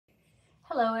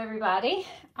Hello everybody.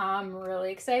 I'm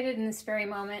really excited in this very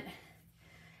moment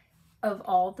of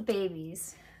all the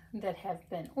babies that have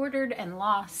been ordered and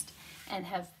lost and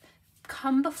have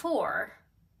come before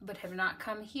but have not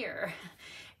come here.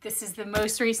 This is the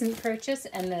most recent purchase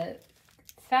and the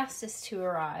fastest to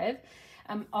arrive.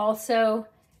 Also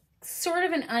sort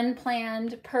of an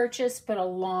unplanned purchase but a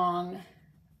long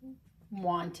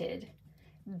wanted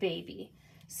baby.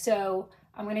 So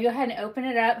I'm gonna go ahead and open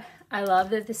it up. I love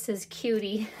that this says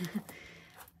cutie,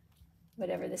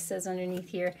 whatever this says underneath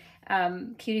here,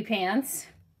 cutie pants.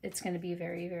 It's gonna be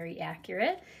very, very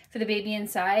accurate for the baby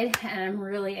inside, and I'm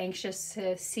really anxious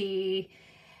to see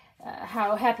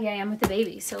how happy I am with the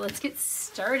baby. So let's get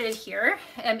started here.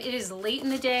 It is late in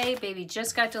the day. Baby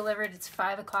just got delivered. It's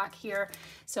 5 o'clock here.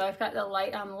 So I've got the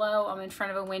light on low. I'm in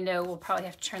front of a window. We'll probably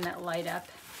have to turn that light up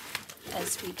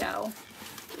as we go.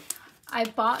 I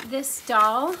bought this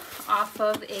doll off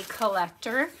of a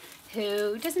collector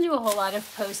who doesn't do a whole lot of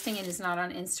posting and is not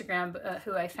on Instagram, but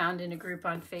who I found in a group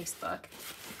on Facebook.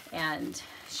 And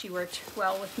she worked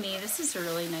well with me. This is a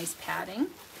really nice padding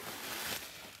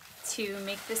to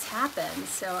make this happen.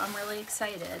 So I'm really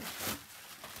excited.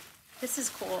 This is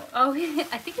cool. Oh,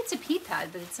 I think it's a pee pad,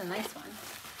 but it's a nice one.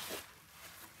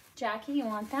 Jackie, you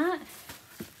want that?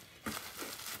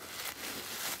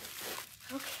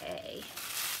 Okay.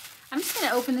 I'm just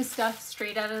gonna open this stuff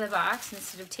straight out of the box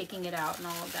instead of taking it out and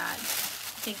all of that.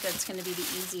 I think that's gonna be the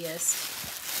easiest.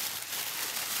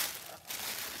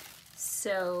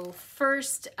 So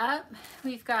first up,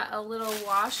 we've got a little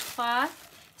washcloth,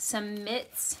 some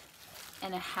mitts,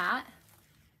 and a hat,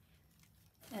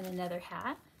 and another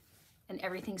hat, and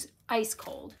everything's ice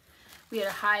cold. We had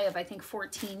a high of, I think,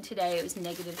 14 today. It was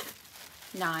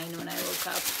 -9 when I woke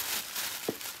up.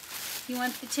 You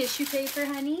want the tissue paper,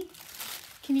 honey?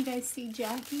 Can you guys see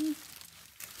Jackie?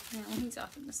 No, he's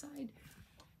off on the side.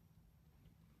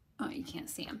 Oh, you can't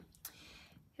see him.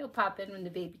 He'll pop in when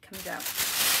the baby comes out.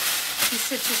 He's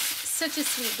such a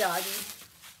sweet doggy.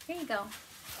 Here you go.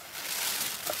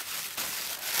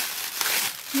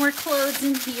 More clothes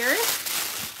in here.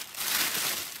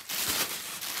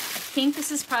 I think this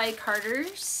is probably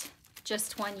Carter's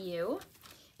Just One You.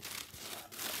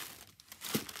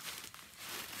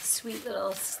 Sweet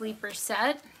little sleeper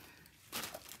set.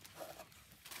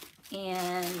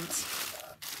 And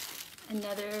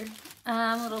another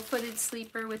little footed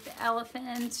sleeper with the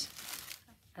elephant.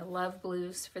 I love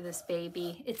blues for this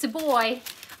baby. It's a boy.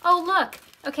 Oh, look.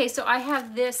 Okay, so I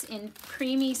have this in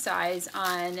preemie size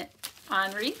on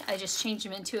Henri. I just changed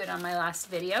him into it on my last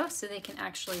video so they can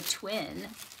actually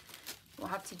twin. We'll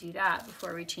have to do that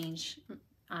before we change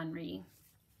Henri.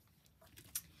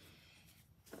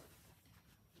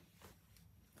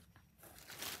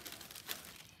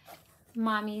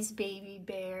 Mommy's baby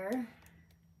bear.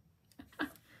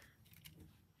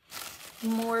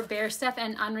 More bear stuff,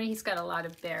 and Henri's got a lot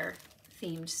of bear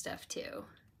themed stuff too.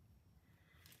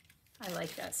 I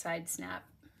like that side snap.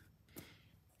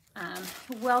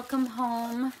 Welcome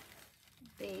home,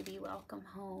 baby, welcome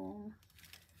home.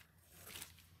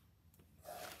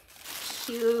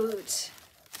 Cute.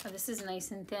 Oh, this is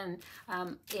nice and thin.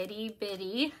 Itty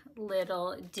bitty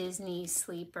little Disney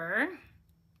sleeper.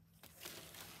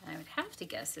 I would have to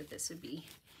guess that this would be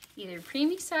either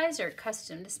preemie size or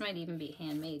custom. This might even be a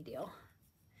handmade deal.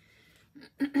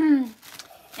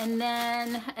 And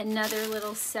then another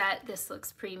little set. This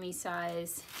looks preemie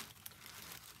size.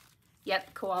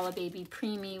 Yep, koala baby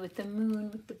preemie with the moon,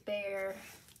 with the bear,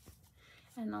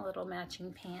 and the little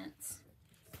matching pants.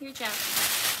 Here, Jack.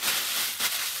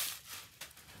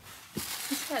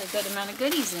 He's got a good amount of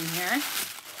goodies in here.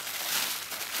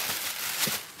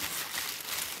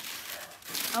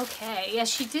 Okay, yeah,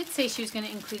 she did say she was going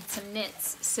to include some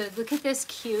knits. So look at this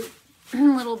cute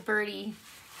little birdie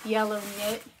yellow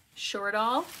knit short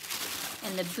all,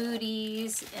 and the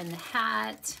booties and the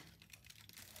hat.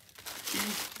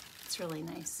 It's really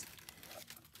nice.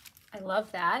 I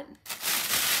love that.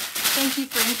 Thank you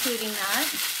for including that.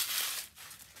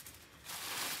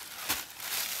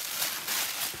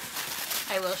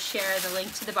 I will share the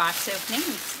link to the box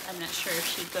opening. I'm not sure if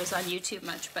she goes on YouTube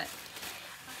much, but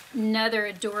another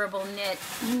adorable knit.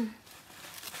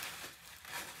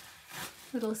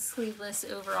 Little sleeveless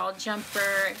overall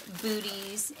jumper,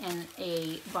 booties, and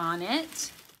a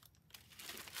bonnet.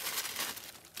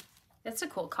 That's a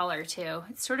cool color too.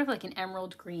 It's sort of like an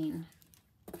emerald green.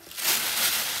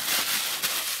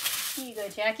 Here you go,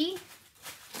 Jackie.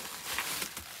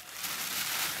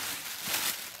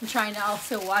 I'm trying to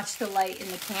also watch the light in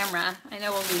the camera. I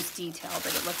know we'll lose detail,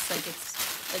 but it looks like it's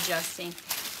adjusting.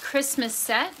 Christmas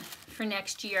set for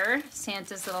next year,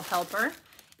 Santa's Little Helper.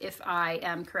 if I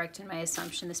am correct in my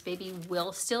assumption, this baby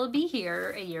will still be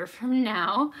here a year from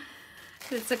now.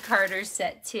 It's a Carter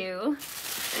set too.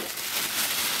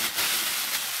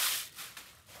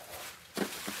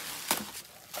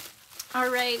 All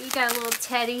right, we got a little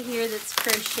teddy here that's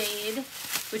crocheted,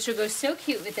 which will go so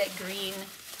cute with that green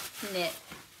knit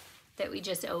that we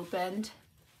just opened.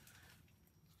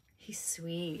 He's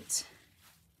sweet.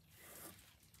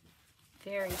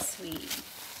 Very sweet.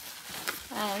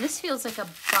 This feels like a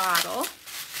bottle.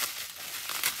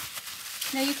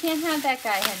 No, you can't have that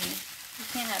guy, honey. You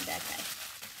can't have that guy.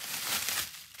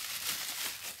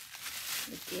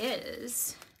 It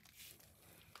is.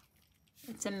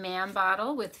 It's a man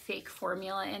bottle with fake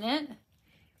formula in it.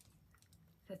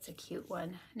 That's a cute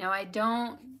one. Now, I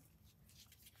don't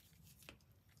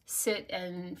sit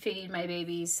and feed my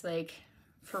babies like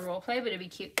for role play, but it'd be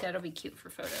cute. That'll be cute for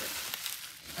photos.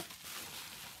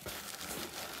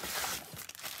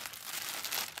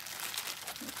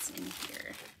 What's in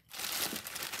here?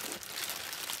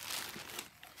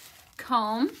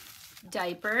 Comb,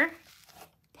 diaper,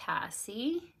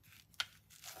 passy.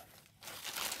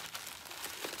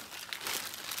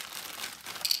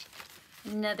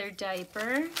 Another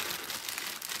diaper,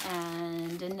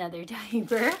 and another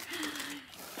diaper.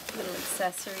 Little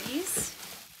accessories.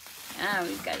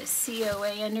 We've got a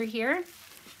COA under here,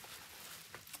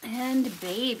 and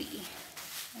baby.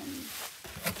 And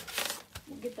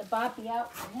we'll get the boppy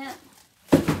out for him.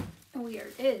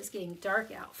 It is getting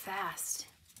dark out fast.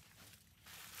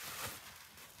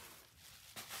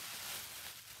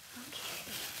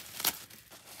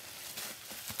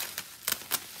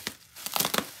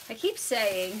 I keep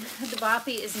saying the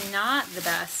boppy is not the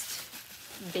best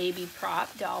baby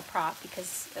prop, doll prop,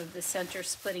 because of the center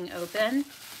splitting open.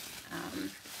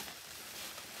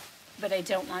 But I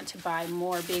don't want to buy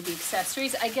more baby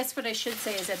accessories. I guess what I should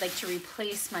say is I'd like to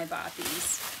replace my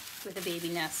boppies with a baby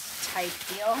nest type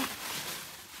deal.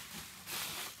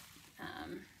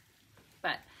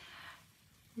 But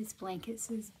this blanket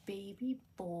says baby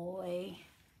boy.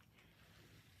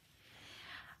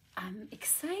 I'm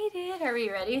excited. Are we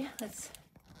ready? Let's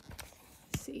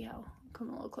see how, come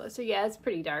a little closer. Yeah, it's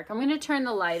pretty dark. I'm gonna turn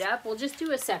the light up. We'll just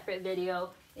do a separate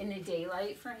video in the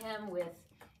daylight for him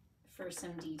for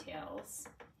some details.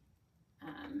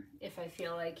 If I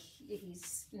feel like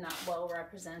he's not well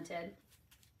represented.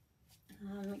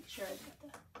 Make sure I've got the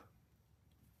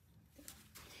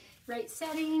right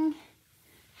setting.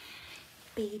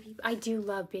 Baby, I do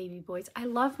love baby boys. I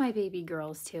love my baby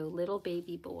girls too. Little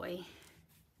baby boy.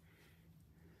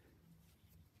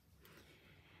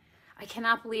 I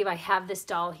cannot believe I have this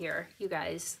doll here, you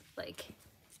guys. Like,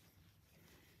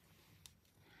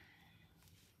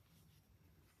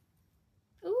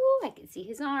 ooh, I can see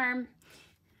his arm.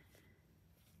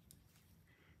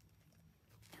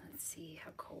 Let's see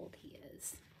how cold he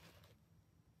is.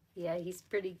 Yeah, he's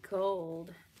pretty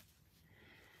cold.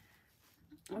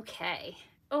 Okay.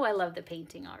 Oh, I love the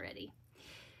painting already.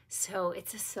 So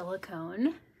it's a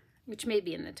silicone, which may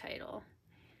be in the title.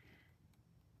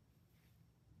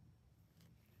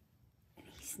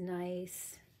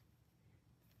 Nice.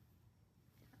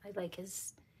 I like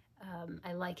his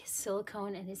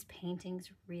silicone, and his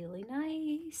painting's really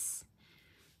nice.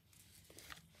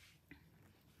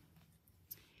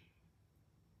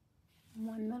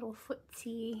 One little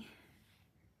footsie.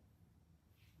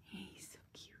 He's so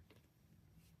cute.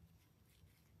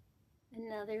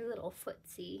 Another little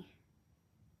footsie.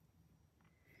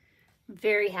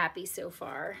 Very happy so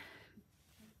far.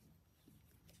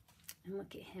 And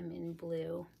look at him in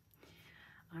blue.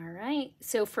 All right,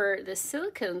 so for the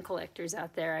silicone collectors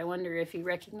out there, I wonder if you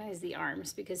recognize the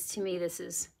arms, because to me this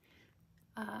is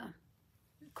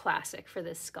classic for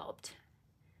this sculpt.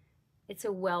 It's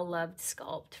a well-loved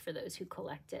sculpt for those who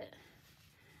collect it.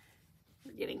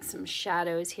 We're getting some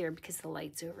shadows here because the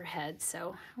light's overhead,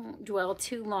 so I won't dwell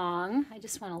too long. I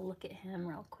just want to look at him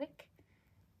real quick.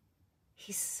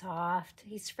 He's soft.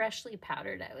 He's freshly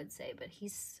powdered, I would say, but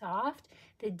he's soft.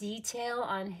 The detail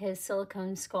on his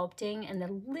silicone sculpting and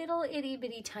the little itty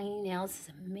bitty tiny nails is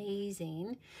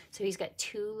amazing. So he's got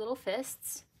two little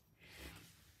fists.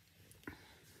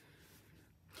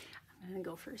 I'm gonna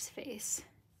go for his face.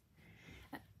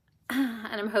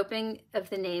 And I'm hoping of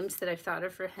the names that I've thought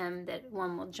of for him that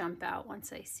one will jump out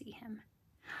once I see him.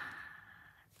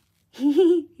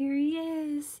 Here he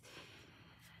is.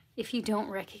 If you don't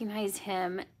recognize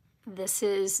him, this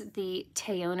is the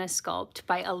Teyona sculpt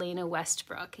by Elena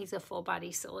Westbrook. He's a full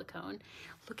body silicone.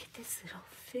 Look at this little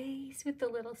face with the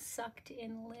little sucked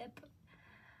in lip.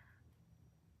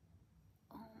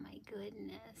 Oh my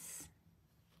goodness.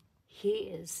 He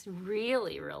is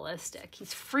really realistic.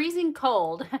 He's freezing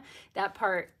cold. That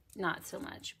part, not so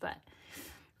much, but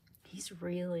he's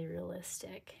really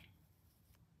realistic.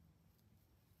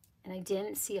 And I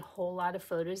didn't see a whole lot of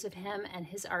photos of him, and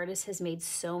his artist has made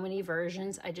so many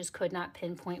versions. I just could not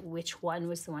pinpoint which one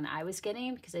was the one I was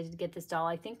getting because I did get this doll.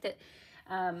 I think that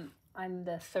I'm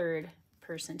the third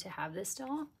person to have this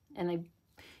doll, and I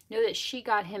know that she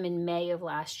got him in May of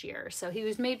last year. So he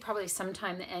was made probably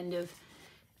sometime the end of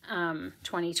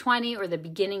 2020 or the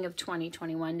beginning of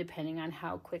 2021, depending on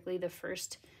how quickly the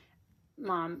first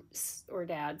mom or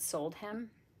dad sold him.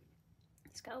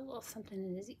 He's got a little something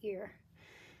in his ear.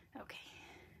 Okay.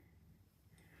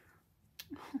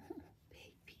 Oh,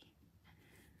 baby.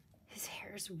 His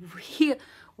hair's real,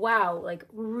 wow, like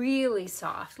really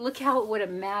soft. Look how, what a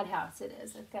madhouse it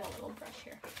is. I've got a little brush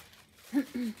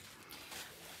here.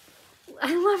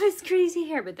 I love his crazy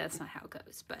hair, but that's not how it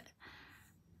goes, but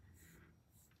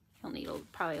he'll need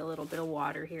probably a little bit of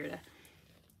water here to,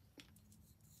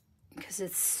 because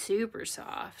it's super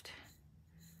soft.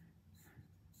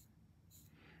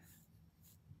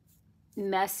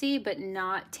 Messy, but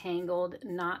not tangled,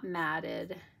 not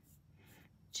matted,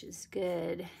 which is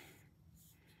good.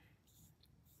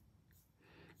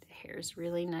 The hair is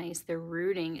really nice. The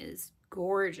rooting is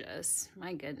gorgeous.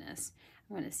 My goodness.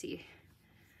 I'm going to see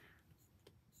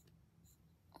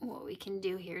what we can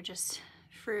do here just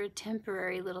for a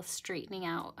temporary little straightening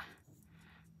out.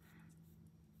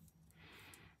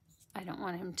 I don't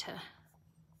want him to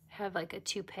have like a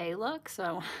toupee look,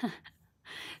 so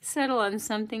settle on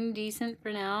something decent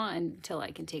for now until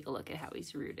I can take a look at how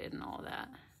he's rooted and all that.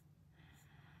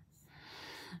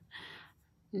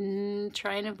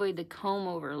 Try and avoid the comb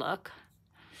over look.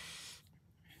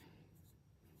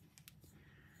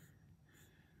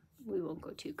 We won't go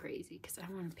too crazy because I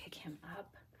want to pick him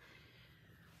up.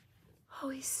 Oh,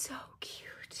 he's so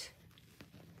cute.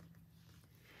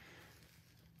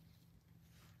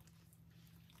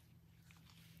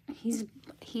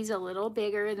 He's a little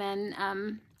bigger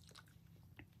than,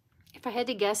 if I had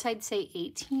to guess, I'd say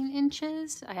 18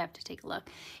 inches. I have to take a look.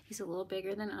 He's a little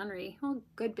bigger than Henri. Well, a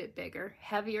good bit bigger.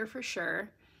 Heavier for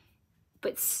sure,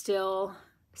 but still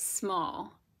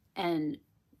small. And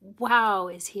wow,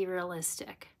 is he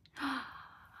realistic.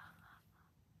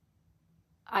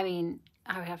 I mean,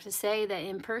 I would have to say that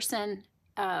in person,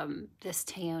 this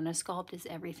Teyona sculpt is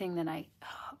everything that I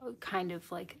kind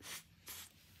of like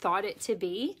thought it to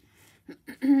be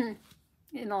in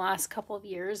the last couple of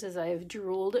years as I've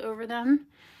drooled over them.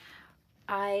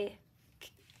 I'm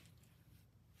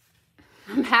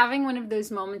having one of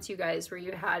those moments, you guys, where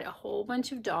you had a whole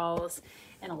bunch of dolls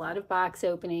and a lot of box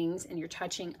openings and you're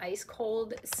touching ice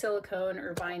cold silicone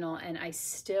or vinyl, and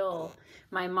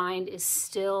my mind is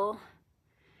still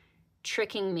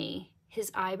tricking me.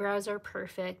 His eyebrows are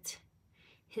perfect.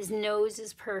 His nose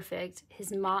is perfect.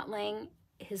 His mottling,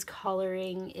 his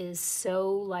coloring is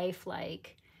so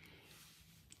lifelike.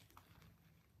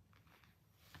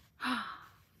 Oh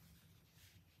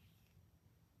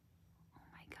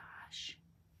my gosh.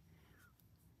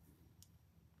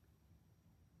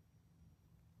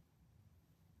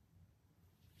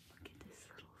 Look at this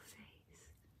little face.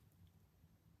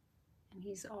 And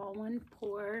he's all one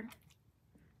pour.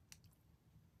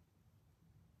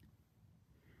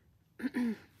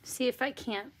 See if I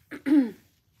can't,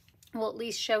 well, at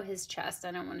least show his chest.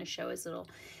 I don't want to show his little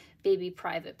baby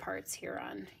private parts here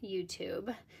on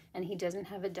YouTube. And he doesn't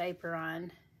have a diaper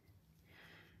on.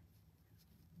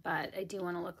 But I do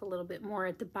want to look a little bit more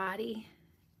at the body.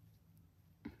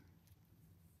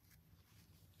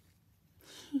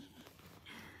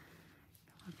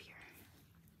 Up here.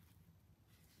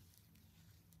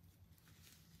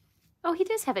 Oh, he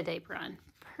does have a diaper on.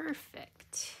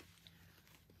 Perfect.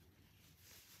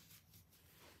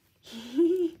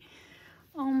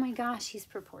 Oh my gosh, he's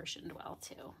proportioned well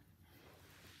too.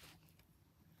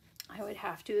 I would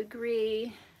have to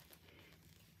agree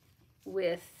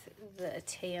with the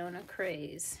Teyona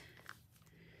craze.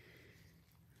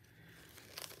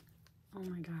 Oh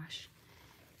my gosh.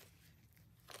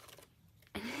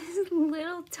 And his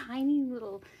little tiny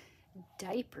little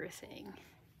diaper thing.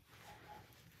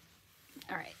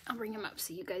 All right, I'll bring him up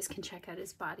so you guys can check out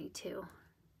his body too.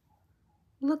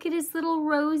 Look at his little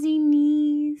rosy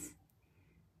knees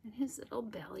and his little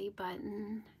belly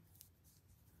button.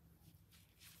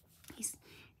 He's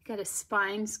got a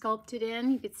spine sculpted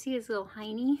in. You can see his little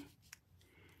hiney.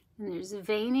 And there's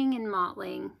veining and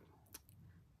mottling.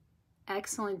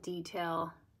 Excellent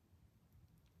detail.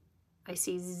 I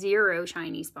see 0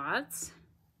 shiny spots.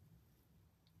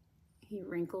 He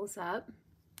wrinkles up.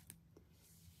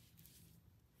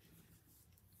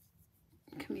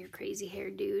 Come here, crazy hair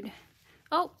dude.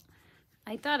 Oh,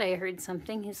 I thought I heard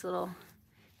something. His little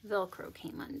Velcro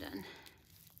came undone.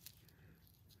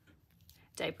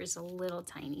 Diaper's a little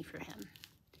tiny for him.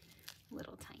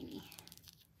 Little tiny.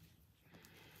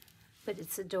 But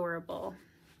it's adorable.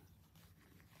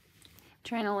 I'm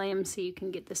trying to lay him so you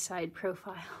can get the side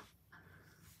profile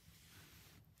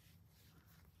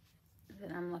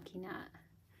that I'm looking at.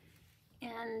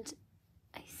 And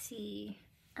I see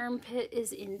armpit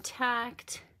is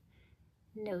intact,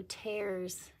 no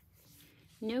tears,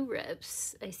 no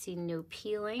rips. I see no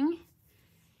peeling.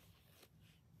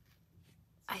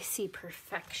 I see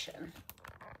perfection.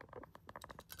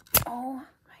 Oh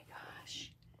my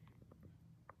gosh.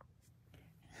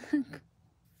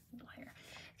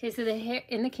 Okay, so the hair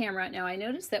in the camera now, I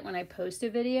noticed that when I post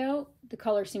a video, the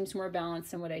color seems more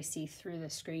balanced than what I see through the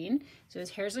screen. So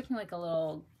his hair's looking like a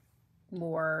little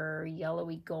more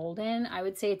yellowy golden. I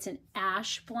would say it's an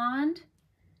ash blonde.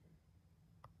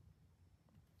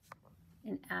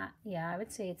 Yeah, I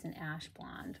would say it's an ash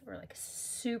blonde or like a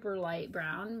super light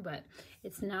brown, but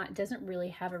it's not, doesn't really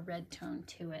have a red tone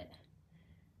to it.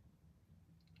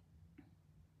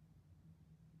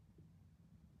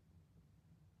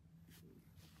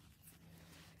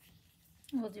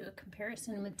 We'll do a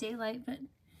comparison with daylight, but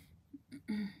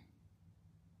look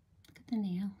at the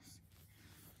nails.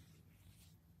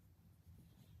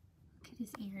 Look at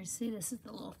his ears. See, this is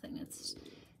the little thing.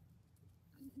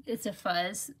 It's a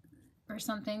fuzz or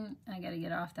something. I gotta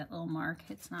get off that little mark.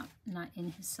 It's not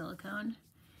in his silicone,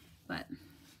 but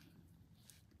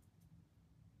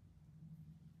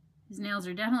his nails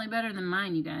are definitely better than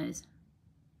mine, you guys.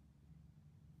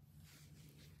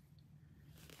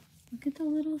 Look at the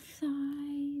little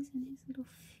thighs and his little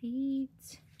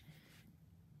feet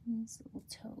and his little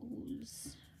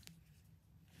toes.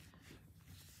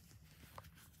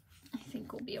 I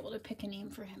think we'll be able to pick a name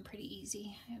for him pretty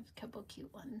easy. I have a couple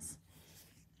cute ones.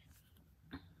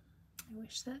 I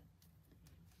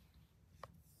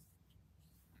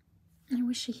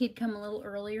wish he'd come a little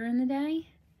earlier in the day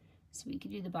so we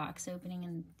could do the box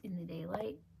opening in the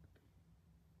daylight.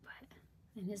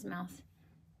 And his mouth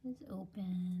is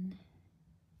open,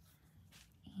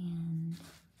 and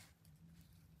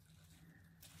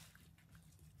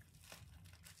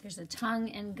there's a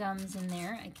tongue and gums in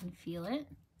there. I can feel it.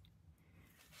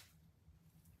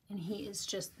 And he is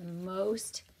just the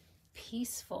most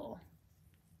peaceful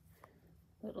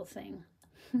little thing.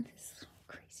 This little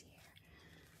crazy hair.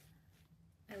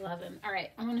 I love him. All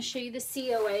right, I'm going to show you the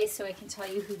COA so I can tell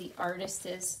you who the artist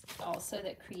is also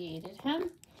that created him.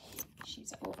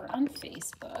 She's over on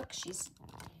Facebook. She's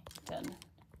done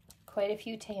quite a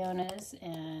few Teyonas,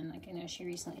 and like I know she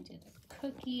recently did a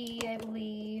cookie, I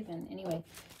believe. And anyway,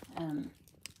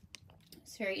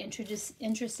 it's very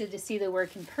interested to see the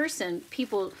work in person.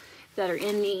 People that are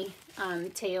in the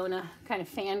Teyona kind of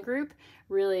fan group,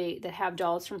 really, that have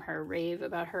dolls from her, rave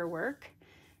about her work.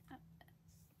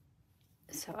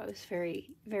 So I was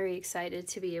very, very excited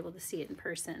to be able to see it in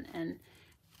person, and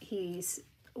he's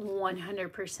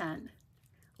 100%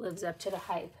 lives up to the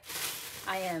hype.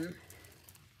 I am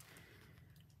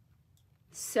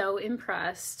so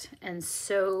impressed and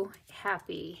so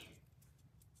happy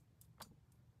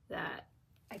that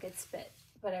I could spit,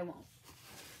 but I won't.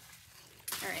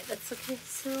 All right, let's look at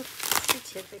his little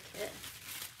certificate.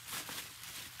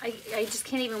 I just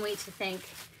can't even wait to thank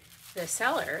the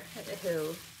seller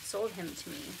who sold him to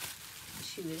me.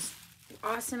 She was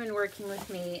awesome in working with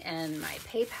me, and my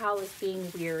PayPal was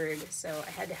being weird, so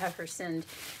I had to have her send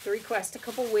the request a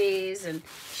couple ways, and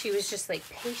she was just like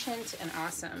patient and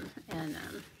awesome. And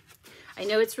I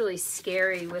know it's really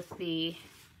scary with the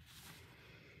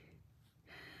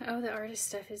the artist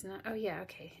stuff is not, oh yeah,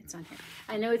 okay, it's on here.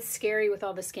 I know it's scary with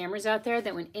all the scammers out there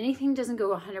that when anything doesn't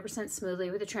go 100%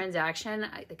 smoothly with a transaction,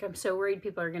 I'm so worried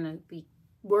people are gonna be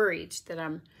worried that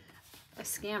I'm a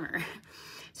scammer.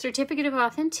 Certificate of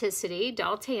Authenticity,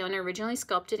 doll Teyona, originally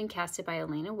sculpted and casted by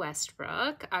Elena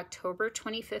Westbrook. October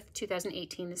 25th,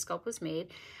 2018, the sculpt was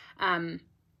made.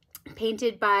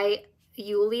 Painted by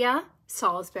Ioulia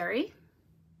Saulsberry.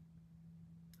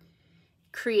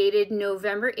 Created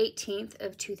November 18th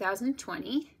of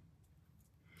 2020.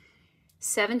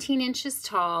 17 inches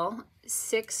tall,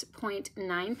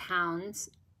 6.9 pounds,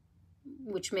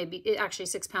 which may be actually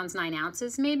 6 pounds 9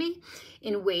 ounces maybe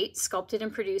in weight, sculpted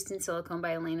and produced in silicone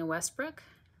by Elena Westbrook,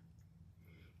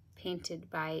 painted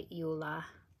by Ioulia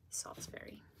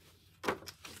Saulsberry.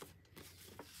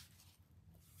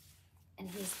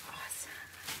 And he's awesome.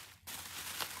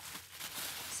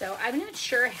 So I'm not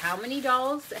sure how many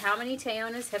dolls, how many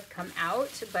Teyonas have come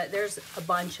out, but there's a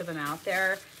bunch of them out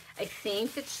there. I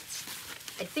think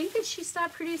I think that she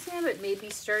stopped producing them, but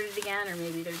maybe started again, or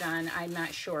maybe they're done. I'm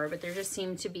not sure, but there just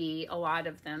seem to be a lot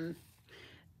of them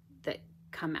that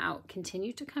come out,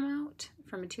 continue to come out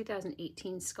from a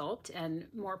 2018 sculpt, and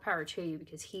more power to you,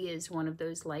 because he is one of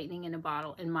those lightning in a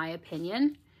bottle, in my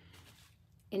opinion.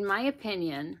 In my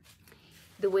opinion,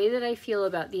 the way that I feel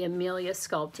about the Ioulia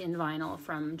sculpt in vinyl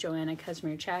from Joanna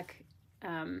Kazmierczak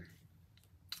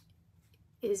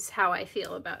is how I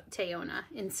feel about Teyona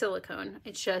in silicone.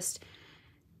 It's just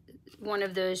one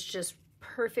of those just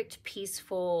perfect,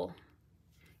 peaceful,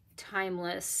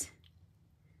 timeless,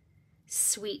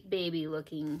 sweet baby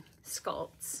looking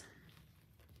sculpts.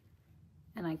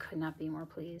 And I could not be more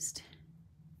pleased.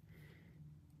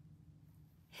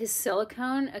 His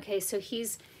silicone, okay, so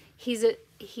he's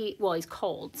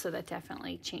cold, so that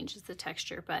definitely changes the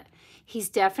texture, but he's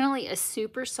definitely a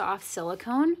super soft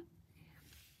silicone.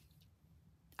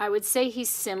 I would say he's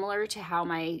similar to how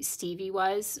my Stevie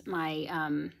was, my,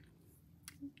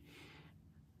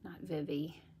 not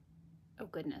Vivi, oh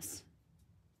goodness.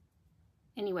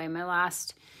 Anyway, my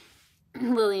last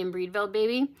Lillian Breedveld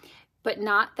baby, but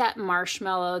not that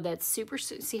marshmallow that's super,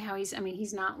 see how he's, I mean,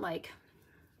 he's not like,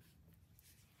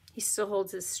 he still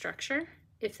holds his structure,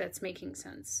 if that's making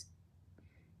sense.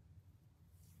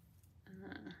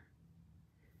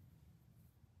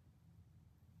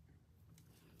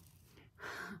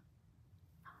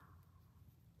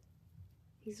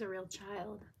 He's a real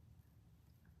child.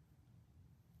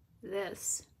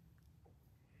 This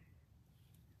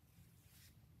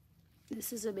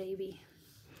is a baby.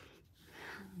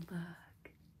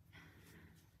 Look.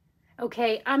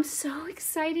 Okay, I'm so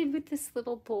excited with this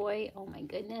little boy. Oh my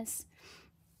goodness.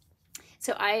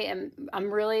 So I'm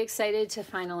really excited to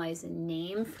finalize a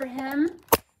name for him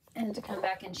and to come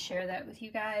back and share that with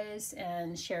you guys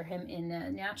and share him in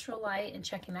natural light and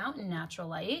check him out in natural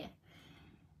light.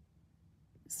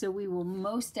 So we will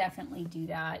most definitely do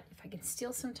that. If I can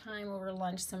steal some time over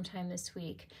lunch sometime this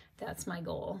week, that's my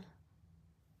goal.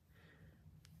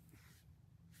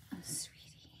 Oh,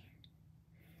 sweetie.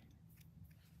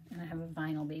 And I have a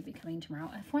vinyl baby coming tomorrow,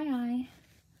 FYI.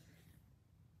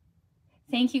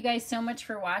 Thank you guys so much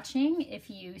for watching. If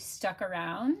you stuck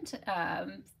around,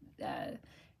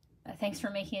 thanks for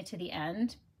making it to the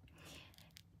end.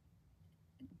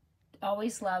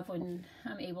 Always love when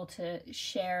I'm able to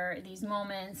share these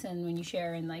moments, and when you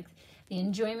share in like the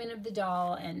enjoyment of the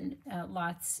doll, and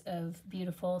lots of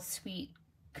beautiful, sweet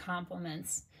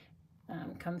compliments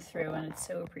come through, and it's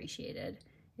so appreciated.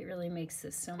 It really makes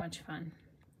this so much fun.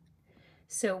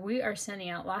 So we are sending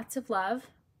out lots of love,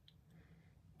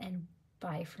 and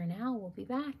bye for now. We'll be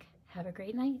back. Have a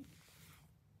great night.